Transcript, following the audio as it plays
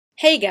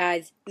Hey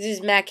guys, this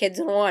is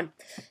MacKids101,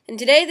 and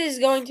today this is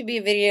going to be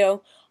a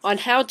video on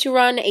how to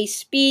run a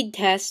speed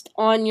test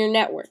on your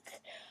network.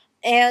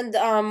 And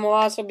we'll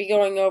also be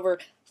going over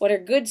what are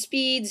good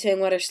speeds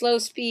and what are slow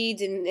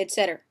speeds and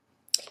etc.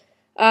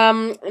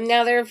 Now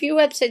there are a few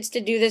websites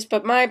to do this,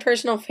 but my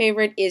personal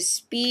favorite is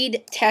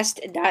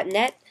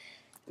speedtest.net.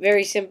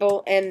 Very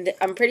simple, and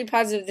I'm pretty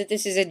positive that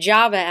this is a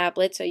Java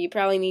applet, so you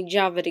probably need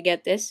Java to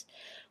get this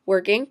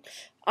working.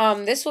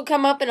 This will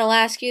come up and it'll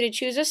ask you to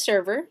choose a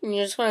server, and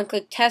you just want to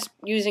click test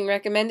using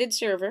recommended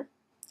server.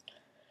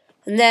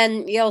 And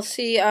then you'll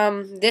see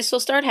this will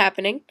start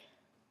happening.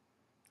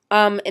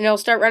 And it'll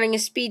start running a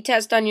speed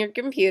test on your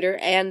computer,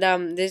 and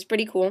this is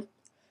pretty cool.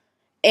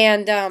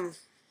 And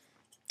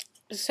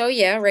so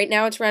yeah, right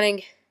now it's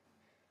running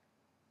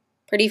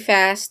pretty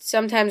fast.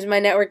 Sometimes my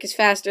network is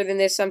faster than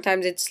this,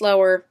 sometimes it's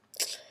slower.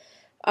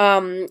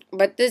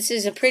 But this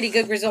is a pretty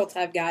good result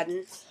I've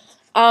gotten.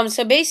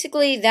 So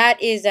basically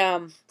that is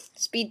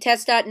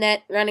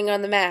speedtest.net running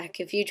on the Mac.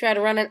 If you try to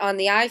run it on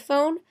the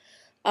iPhone,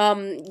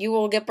 you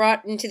will get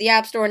brought into the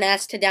App Store and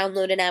asked to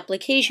download an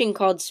application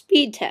called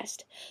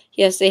Speedtest.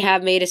 Yes, they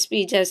have made a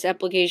Speedtest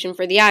application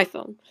for the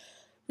iPhone.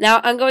 Now,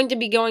 I'm going to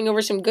be going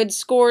over some good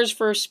scores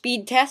for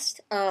Speedtest.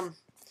 So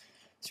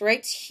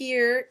right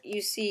here,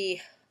 you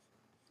see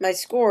my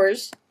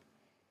scores.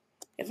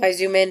 If I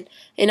zoom in,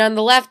 and on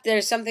the left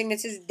there's something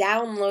that says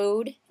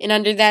download, and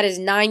under that is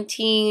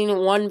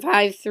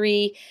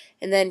 19153,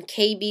 and then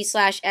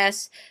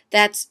KB/S.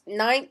 That's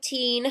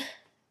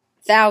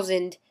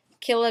 19,000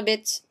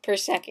 kilobits per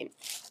second.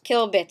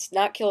 Kilobits,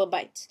 not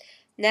kilobytes.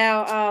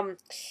 Now,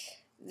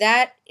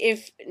 that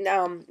if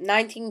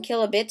 19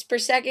 kilobits per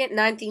second,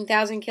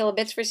 19,000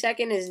 kilobits per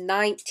second is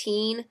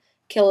 19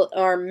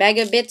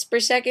 megabits per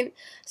second.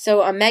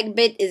 So a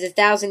megabit is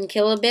 1,000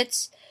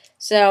 kilobits.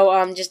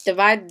 So just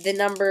divide the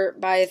number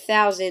by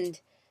 1,000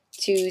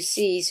 to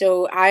see.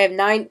 So I have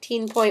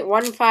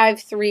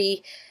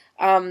 19.153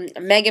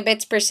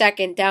 megabits per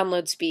second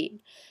download speed.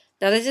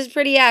 Now this is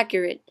pretty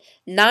accurate.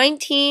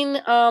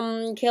 19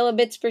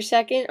 kilobits per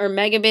second or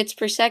megabits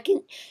per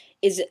second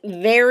is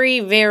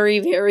very, very,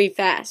 very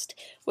fast.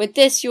 With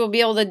this, you will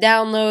be able to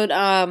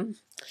download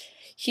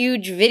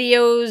huge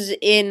videos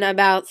in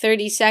about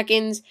 30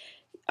 seconds.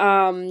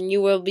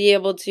 You will be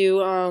able to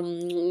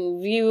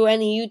view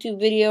any YouTube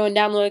video and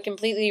download it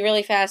completely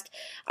really fast.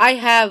 I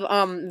have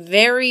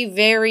very,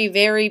 very,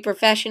 very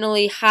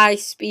professionally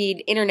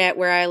high-speed internet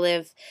where I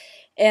live,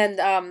 and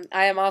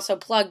I am also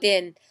plugged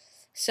in.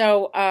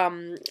 So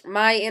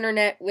my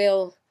internet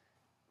will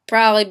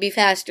probably be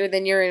faster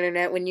than your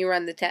internet when you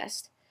run the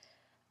test.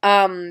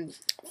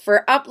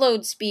 For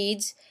upload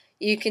speeds,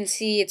 you can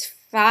see it's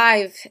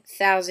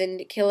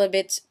 5,000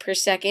 kilobits per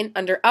second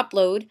under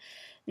upload.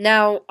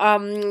 Now,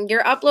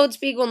 your upload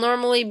speed will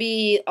normally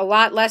be a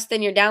lot less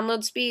than your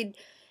download speed.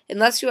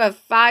 Unless you have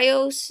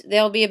Fios,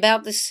 they'll be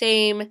about the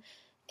same.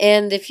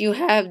 And if you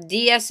have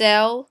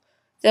DSL,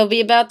 they'll be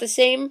about the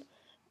same.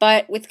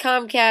 But with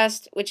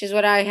Comcast, which is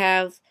what I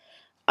have,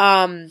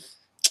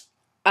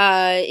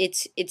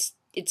 it's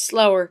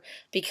slower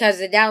because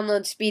the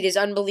download speed is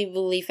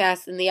unbelievably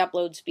fast and the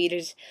upload speed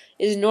is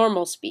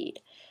normal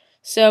speed.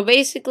 So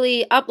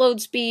basically,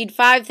 upload speed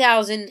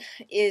 5,000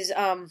 is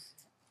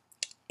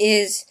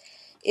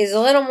a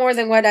little more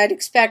than what I'd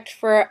expect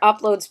for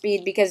upload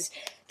speed, because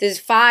there's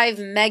 5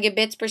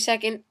 megabits per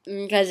second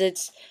because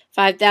it's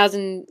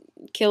 5,000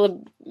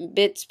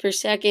 kilobits per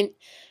second.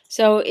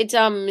 So it's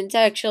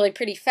actually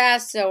pretty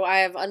fast. So I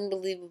have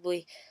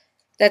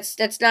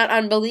that's not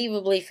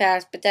unbelievably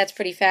fast, but that's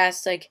pretty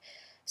fast.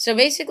 So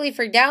basically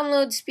for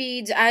download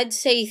speeds, I'd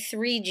say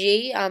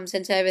 3G,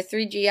 since I have a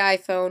 3G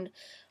iPhone,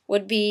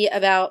 would be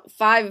about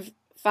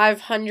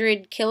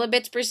 500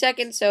 kilobits per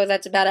second, so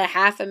that's about a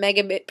half a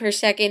megabit per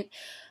second.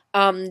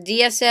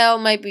 DSL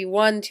might be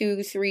 1,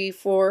 2, 3,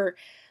 4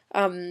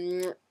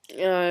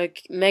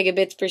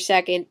 megabits per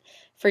second.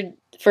 For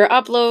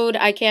upload,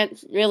 I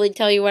can't really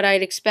tell you what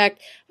I'd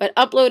expect, but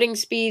uploading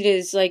speed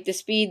is like the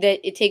speed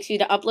that it takes you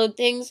to upload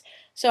things.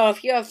 So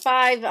if you have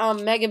 5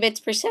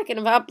 megabits per second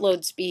of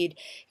upload speed,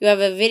 you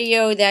have a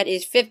video that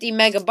is 50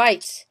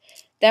 megabytes.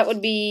 That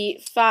would be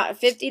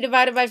 50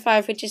 divided by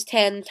 5, which is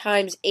 10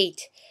 times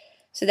 8.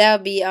 So that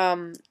would be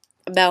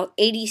about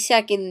 80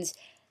 seconds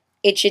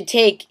it should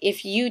take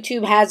if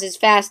YouTube has as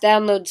fast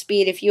download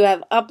speed if you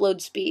have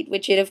upload speed,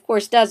 which it of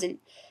course doesn't.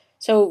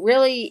 So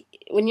really,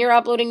 when you're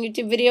uploading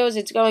YouTube videos,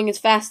 it's going as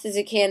fast as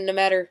it can, no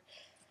matter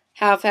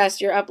how fast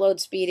your upload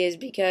speed is,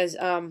 because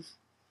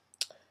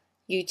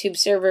YouTube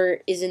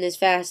server isn't as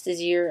fast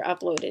as your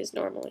upload is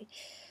normally,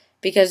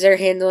 because they're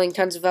handling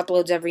tons of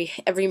uploads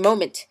every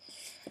moment.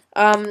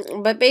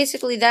 But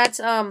basically that's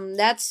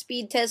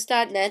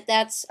speedtest.net.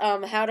 That's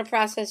how to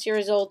process your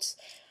results.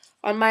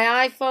 On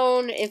my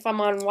iPhone, if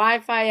I'm on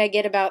Wi-Fi, I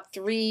get about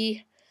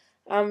 3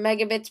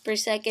 megabits per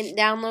second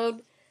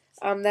download.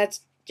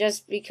 That's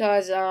just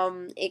because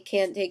it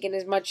can't take in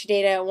as much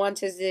data at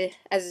once as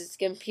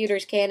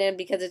computers can, and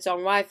because it's on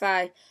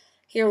Wi-Fi.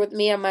 Here with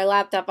me on my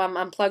laptop,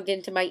 I'm plugged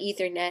into my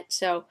Ethernet,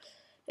 so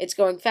it's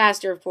going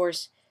faster, of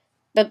course.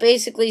 But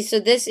basically, so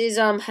this is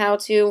how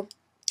to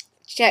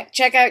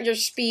check out your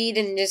speed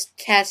and just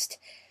test,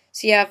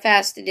 see how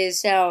fast it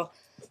is. So,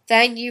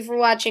 thank you for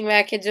watching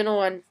Matt Kids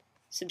 101.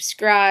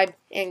 Subscribe,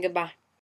 and goodbye.